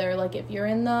together. Like, if you're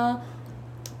in the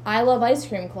I Love Ice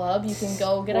Cream Club, you can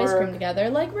go get ice cream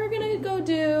together. Like, we're gonna go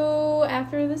do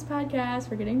after this podcast.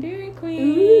 We're getting Dairy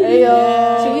Queen.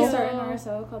 Heyo. Should we start an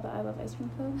RSO called the I Love Ice Cream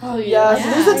Club? Oh, yeah. Yeah. So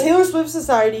there's a Taylor Swift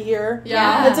Society here.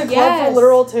 Yeah. It's a club for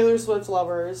literal Taylor Swift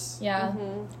lovers. Yeah.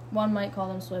 One might call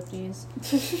them Swifties.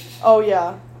 Oh,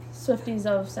 yeah. Swifties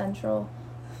of Central.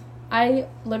 I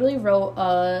literally wrote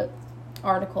a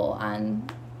article on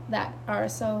that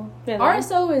RSO. Really?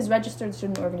 RSO is Registered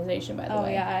Student Organization, by the way. Oh,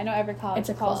 yeah. I know every college It's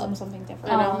a calls club. them something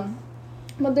different.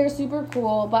 But they're super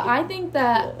cool. But I think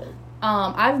that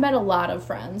I've met a lot of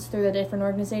friends through the different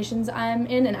organizations I'm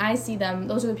in, and I see them.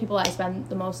 Those are the people I spend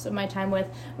the most of my time with,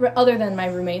 other than my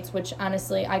roommates, which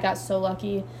honestly I got so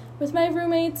lucky with my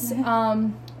roommates,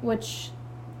 which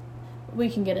we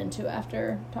can get into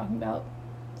after talking about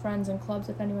friends and clubs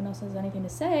if anyone else has anything to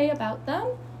say about them.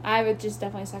 I would just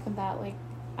definitely second that. Like,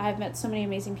 I've met so many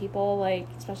amazing people, like,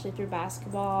 especially through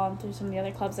basketball and through some of the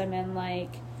other clubs I'm in,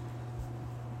 like,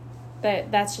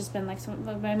 that's just been, like, some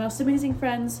of my most amazing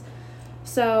friends.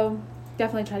 So,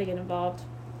 definitely try to get involved.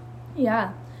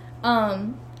 Yeah.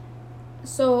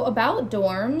 So about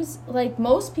dorms, like,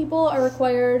 most people are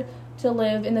required to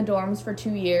live in the dorms for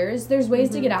 2 years. There's ways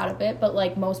to get out of it, but,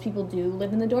 like, most people do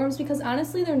live in the dorms because,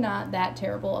 honestly, they're not that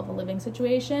terrible of a living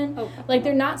situation. Oh. Like,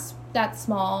 they're not that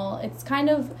small. It's kind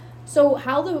of... So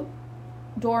how the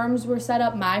dorms were set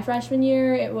up my freshman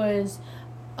year, it was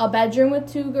a bedroom with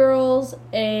 2 girls,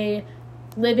 a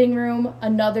living room,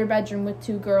 another bedroom with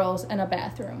 2 girls, and a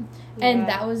bathroom. Yeah. And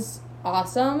that was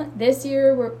awesome. This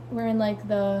year, we're in, like,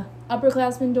 the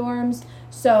upperclassmen dorms,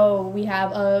 so we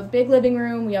have a big living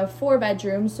room, we have 4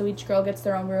 bedrooms, so each girl gets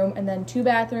their own room, and then 2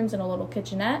 bathrooms and a little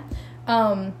kitchenette.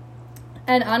 And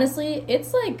honestly,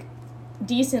 it's, like,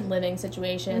 decent living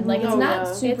situation. Like, it's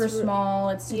not super small,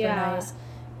 it's super nice.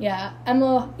 Yeah.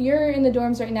 Emma, you're in the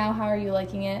dorms right now. How are you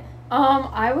liking it?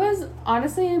 I was,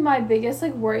 honestly, my biggest,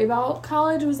 like, worry about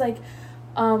college was, like,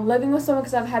 living with someone,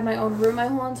 because I've had my own room my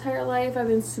whole entire life. I've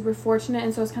been super fortunate,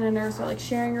 and so I was kind of nervous about, like,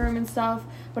 sharing a room and stuff,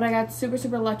 but I got super,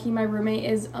 super lucky. My roommate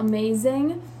is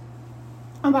amazing.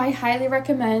 I highly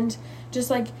recommend just,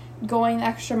 like, going the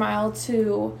extra mile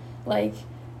to, like,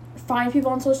 find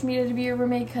people on social media to be your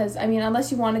roommate, because, I mean,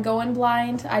 unless you want to go in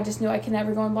blind, I just knew I could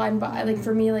never go in blind, but, like,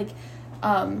 for me, like,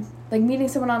 meeting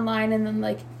someone online and then,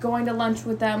 like, going to lunch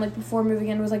with them, like, before moving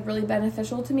in was, like, really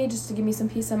beneficial to me, just to give me some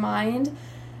peace of mind.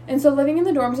 And so living in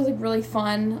the dorms was, like, really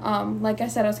fun. Like I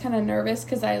said, I was kind of nervous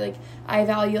because I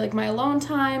value, like, my alone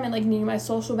time and, like, needing my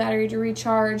social battery to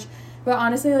recharge. But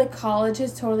honestly, like, college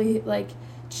has totally, like,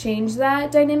 changed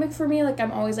that dynamic for me. Like,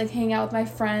 I'm always, like, hanging out with my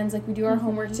friends. Like, we do our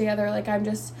homework together. Like, I'm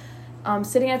just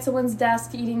sitting at someone's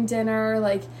desk eating dinner,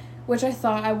 like, which I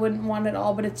thought I wouldn't want at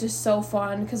all, but it's just so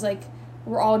fun because, like,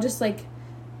 we're all just, like,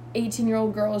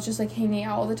 18-year-old girls just, like, hanging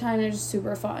out all the time, and it's just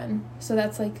super fun. So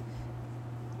that's, like,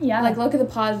 yeah, like, look at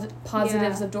the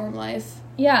positives of dorm life.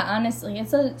 Yeah, honestly,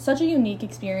 it's such a unique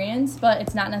experience, but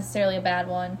it's not necessarily a bad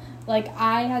one. Like,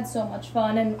 I had so much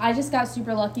fun, and I just got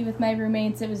super lucky with my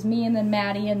roommates. It was me and then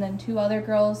Maddie and then 2 other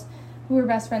girls who were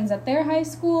best friends at their high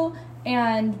school,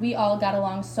 and we all got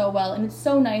along so well. And it's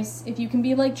so nice if you can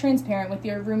be, like, transparent with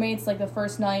your roommates, like, the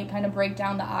first night, kind of break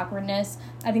down the awkwardness.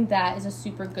 I think that is a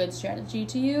super good strategy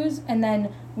to use. And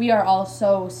then we are all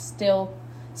still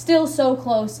so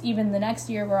close. Even the next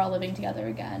year, we're all living together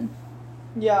again.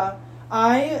 Yeah.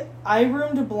 I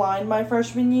roomed blind my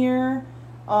freshman year,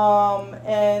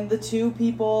 and the 2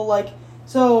 people, like,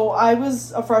 so I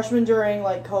was a freshman during,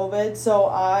 like, COVID, so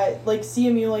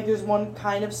CMU, like, there's one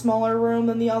kind of smaller room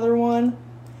than the other one,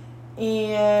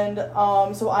 and,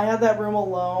 so I had that room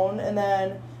alone, and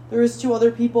then there was 2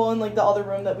 other people in, like, the other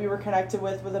room that we were connected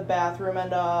with a bathroom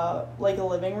and, like, a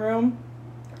living room,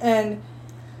 and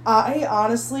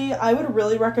I would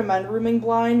really recommend rooming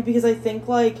blind, because I think,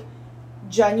 like,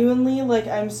 genuinely, like,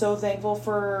 I'm so thankful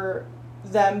for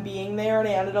them being there, and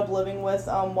I ended up living with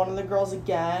one of the girls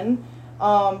again,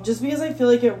 just because I feel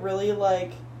like it really,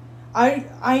 like,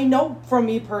 I know from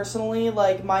me personally,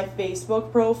 like, my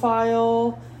Facebook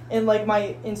profile and, like,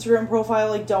 my Instagram profile,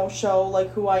 like, don't show,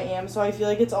 like, who I am, so I feel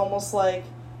like it's almost, like,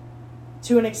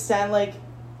 to an extent, like,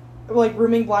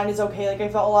 rooming blind is okay. Like, I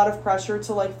felt a lot of pressure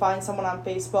to, like, find someone on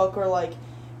Facebook or, like,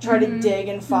 try to dig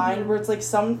and find, where it's like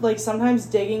sometimes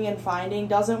digging and finding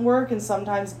doesn't work, and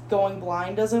sometimes going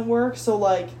blind doesn't work. So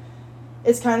like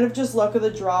it's kind of just luck of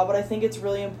the draw, but I think it's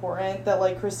really important that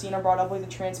like Kristina brought up like the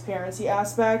transparency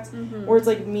aspect, where it's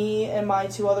like me and my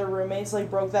 2 other roommates like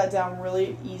broke that down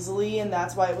really easily, and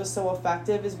that's why it was so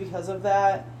effective, is because of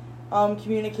that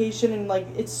communication. And like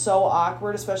it's so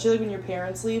awkward, especially like when your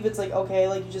parents leave. It's like, okay,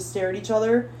 like you just stare at each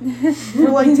other for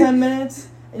like 10 minutes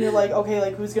and you're like, okay,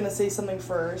 like who's gonna say something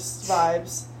first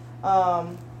vibes.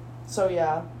 So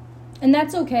yeah. And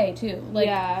that's okay, too. Like,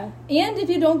 Yeah. And if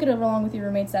you don't get along with your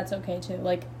roommates, that's okay, too.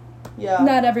 Like, Yeah.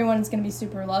 not everyone's going to be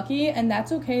super lucky, and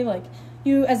that's okay. Like,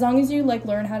 as long as you, like,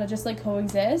 learn how to just, like,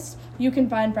 coexist, you can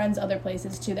find friends other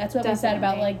places, too. That's what we said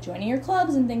about, like, joining your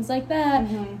clubs and things like that.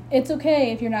 It's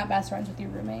okay if you're not best friends with your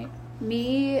roommate.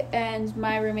 Me and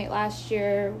my roommate last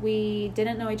year, we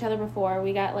didn't know each other before.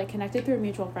 We got, like, connected through a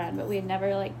mutual friend, but we had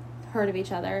never, like, heard of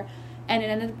each other. And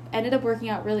it ended up working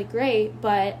out really great,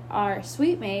 but our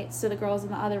suite mates, so the girls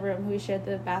in the other room who we shared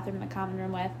the bathroom and the common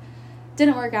room with,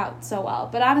 didn't work out so well.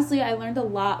 But honestly, I learned a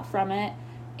lot from it.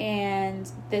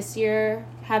 And this year,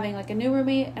 having, like, a new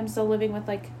roommate, I'm still living with,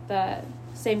 like, the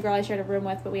same girl I shared a room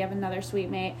with, but we have another suite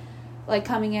mate. Like,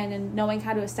 coming in and knowing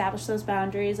how to establish those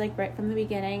boundaries, like, right from the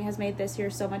beginning has made this year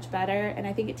so much better. And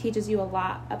I think it teaches you a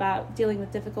lot about dealing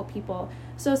with difficult people.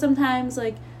 So sometimes,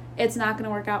 like, it's not going to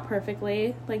work out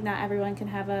perfectly. Like, not everyone can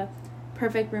have a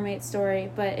perfect roommate story,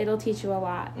 but it'll teach you a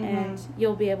lot, and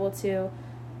you'll be able to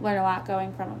learn a lot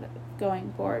going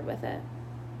forward with it.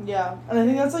 Yeah, and I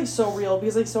think that's, like, so real,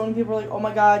 because, like, so many people are like, oh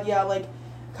my god, yeah, like,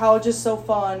 college is so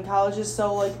fun, college is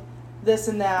so, like, this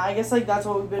and that. I guess, like, that's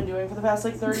what we've been doing for the past,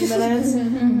 like, 30 minutes,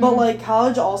 but, like,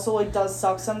 college also, like, does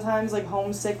suck sometimes, like,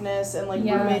 homesickness, and, like,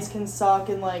 roommates can suck,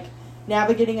 and, like,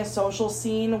 navigating a social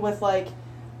scene with, like,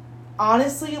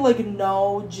 honestly, like,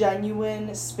 no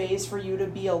genuine space for you to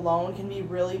be alone can be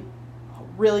really,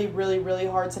 really, really, really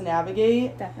hard to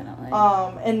navigate. Definitely.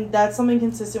 And that's something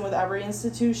consistent with every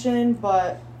institution,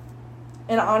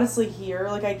 and honestly here,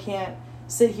 like, I can't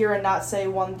sit here and not say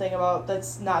one thing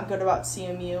that's not good about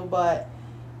CMU, but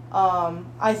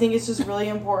I think it's just really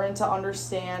important to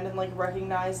understand and, like,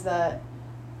 recognize that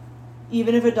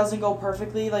even if it doesn't go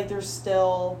perfectly, like, there's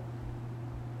still,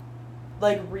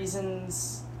 like,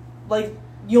 reasons. Like,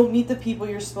 you'll meet the people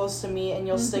you're supposed to meet, and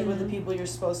you'll stick with the people you're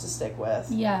supposed to stick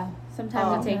with. Yeah.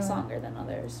 Sometimes it takes longer than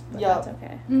others, but that's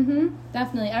okay.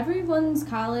 Definitely. Everyone's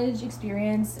college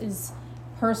experience is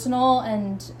personal,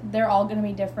 and they're all going to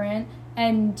be different.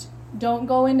 And don't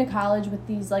go into college with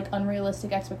these, like,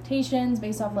 unrealistic expectations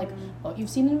based off, like, what you've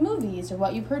seen in movies or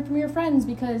what you've heard from your friends,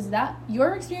 because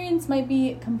your experience might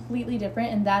be completely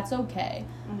different, and that's okay.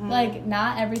 Like,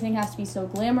 not everything has to be so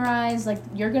glamorized. Like,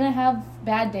 you're gonna have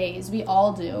bad days. We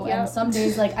all do. And some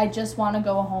days, like, I just want to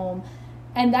go home,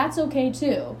 and that's okay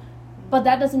too. But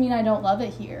that doesn't mean I don't love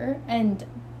it here, and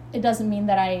it doesn't mean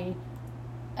that I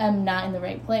am not in the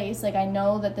right place. Like, I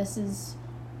know that this is,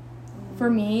 for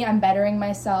me, I'm bettering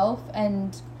myself,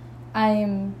 and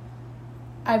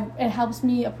it helps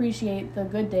me appreciate the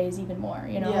good days even more,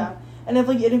 you know? Yeah. And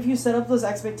if you set up those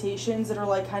expectations that are,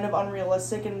 like, kind of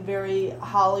unrealistic and very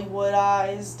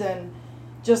Hollywoodized, and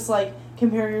just, like,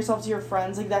 comparing yourself to your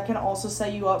friends, like, that can also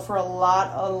set you up for a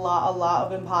lot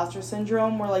of imposter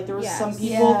syndrome, where, like, there was some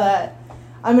people that,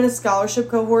 I'm in a scholarship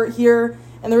cohort here,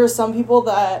 and there were some people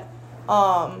that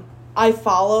I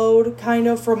followed kind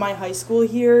of from my high school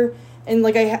here, and,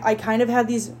 like, I kind of had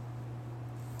these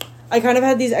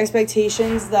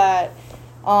expectations that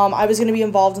I was going to be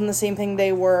involved in the same thing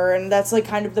they were, and that's, like,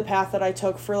 kind of the path that I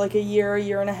took for, like, a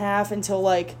year and a half, until,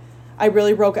 like, I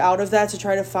really broke out of that to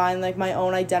try to find, like, my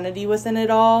own identity within it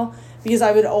all, because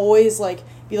I would always, like,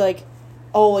 be like,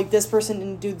 oh, like, this person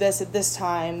didn't do this at this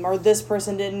time, or this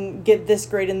person didn't get this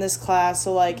grade in this class,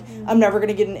 so, like, I'm never going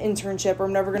to get an internship, or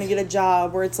I'm never going to get a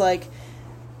job, where it's, like,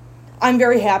 I'm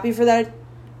very happy for that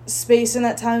space in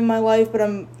that time in my life, but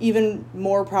I'm even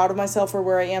more proud of myself for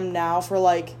where I am now, for,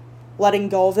 like, letting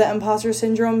go of that imposter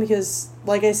syndrome, because,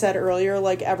 like I said earlier,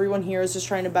 like, everyone here is just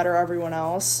trying to better everyone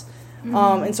else.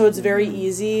 And so it's very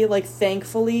easy, like,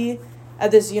 thankfully, at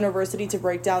this university, to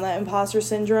break down that imposter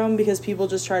syndrome, because people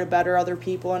just try to better other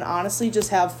people and honestly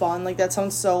just have fun. Like, that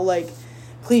sounds so, like,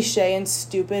 cliche and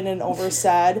stupid and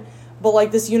oversaid, but, like,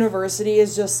 this university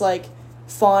is just, like,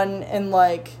 fun and,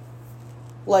 like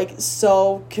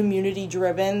so community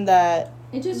driven that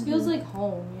it just feels like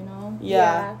home, you know?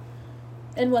 Yeah.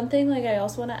 And one thing, like, I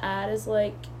also want to add is,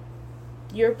 like,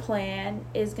 your plan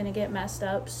is going to get messed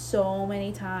up so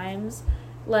many times.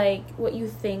 Like, what you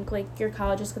think, like, your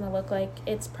college is going to look like,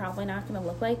 it's probably not going to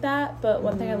look like that. But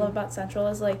one thing I love about Central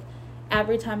is, like,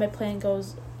 every time my plan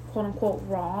goes quote unquote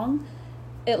wrong,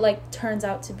 it like turns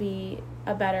out to be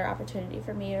a better opportunity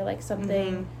for me, or like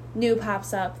something new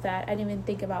pops up that I didn't even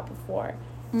think about before.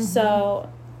 So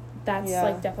that's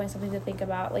like definitely something to think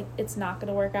about. Like, it's not going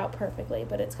to work out perfectly,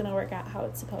 but it's going to work out how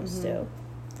it's supposed to.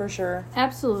 For sure.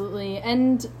 Absolutely.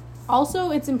 And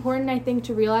also, it's important, I think,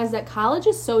 to realize that college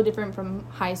is so different from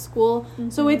high school.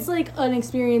 So it's like an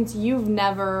experience you've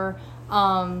never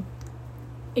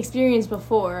experienced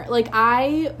before. Like,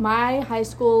 my high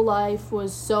school life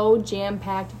was so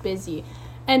jam-packed busy.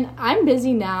 And I'm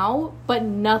busy now, but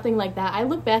nothing like that. I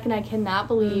look back and I cannot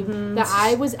believe that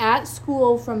I was at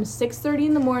school from 6:30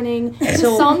 in the morning to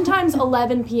sometimes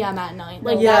 11 p.m. at night.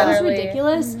 Like, that was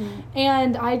ridiculous.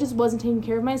 And I just wasn't taking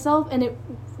care of myself. And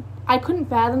I couldn't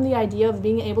fathom the idea of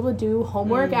being able to do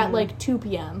homework at, like, 2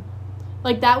 p.m.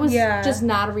 Like, that was just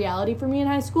not a reality for me in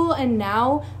high school. And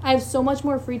now I have so much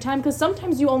more free time because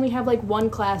sometimes you only have, like, one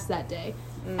class that day.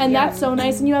 And that's so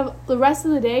nice. And you have the rest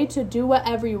of the day to do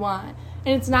whatever you want.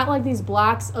 And it's not like these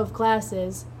blocks of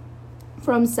classes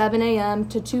from 7 a.m.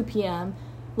 to 2 p.m.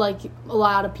 like a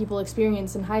lot of people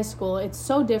experience in high school. It's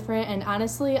so different, and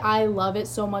honestly, I love it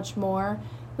so much more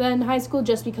than high school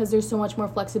just because there's so much more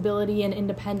flexibility and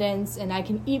independence, and I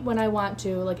can eat when I want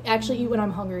to, like actually eat when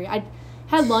I'm hungry. I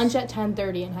had lunch at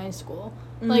 10:30 in high school.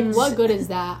 Like, what good is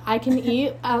that? I can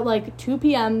eat at, like, 2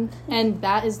 p.m., and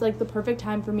that is, like, the perfect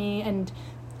time for me, and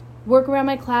work around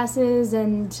my classes,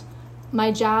 and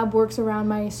my job works around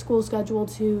my school schedule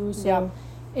too, so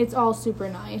it's all super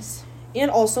nice.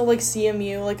 And also, like,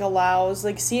 CMU, like, allows,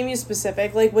 like, CMU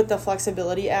specific, like, with the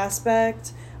flexibility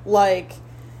aspect, like,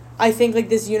 I think, like,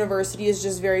 this university is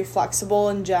just very flexible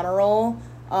in general,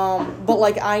 but,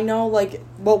 like, I know, like,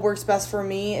 what works best for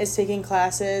me is taking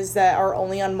classes that are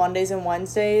only on Mondays and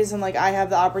Wednesdays, and, like, I have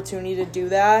the opportunity to do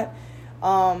that,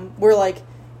 where, like,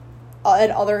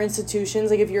 at other institutions,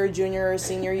 like, if you're a junior or a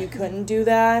senior, you couldn't do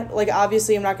that. Like,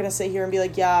 obviously, I'm not going to sit here and be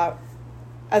like, yeah,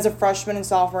 as a freshman and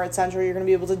sophomore at Central, you're going to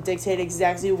be able to dictate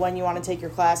exactly when you want to take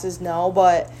your classes. No,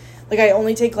 but, like, I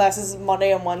only take classes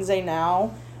Monday and Wednesday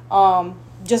now,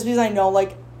 just because I know,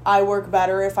 like, I work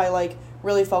better if I, like,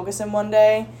 really focus in one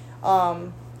day.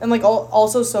 And, like,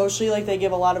 also socially, like, they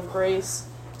give a lot of grace.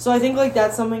 So I think, like,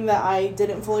 that's something that I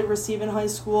didn't fully receive in high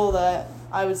school that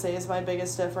I would say is my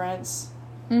biggest difference.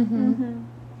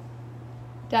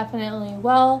 Definitely.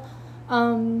 Well,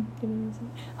 I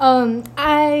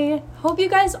hope you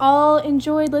guys all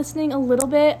enjoyed listening a little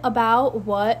bit about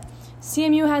what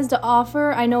CMU has to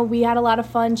offer. I know we had a lot of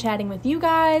fun chatting with you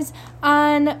guys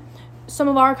on some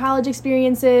of our college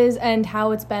experiences and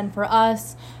how it's been for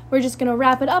us. We're just going to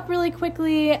wrap it up really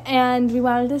quickly, and we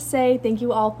wanted to say thank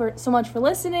you all so much for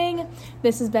listening.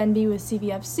 This has been Be with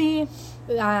CVFC.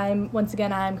 I'm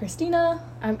Kristina.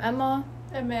 I'm Emma.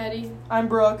 I'm Maddie. I'm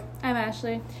Brooke. I'm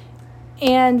Ashley.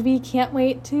 And we can't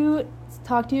wait to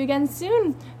talk to you again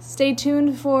soon. Stay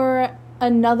tuned for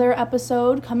another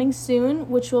episode coming soon,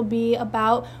 which will be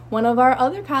about one of our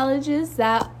other colleges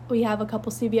that we have a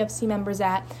couple CVFC members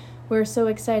at. We're so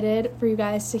excited for you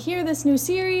guys to hear this new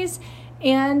series,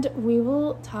 and we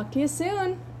will talk to you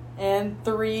soon. And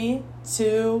 3,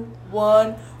 2,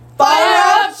 1, fire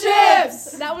up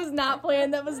chips! That was not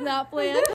planned.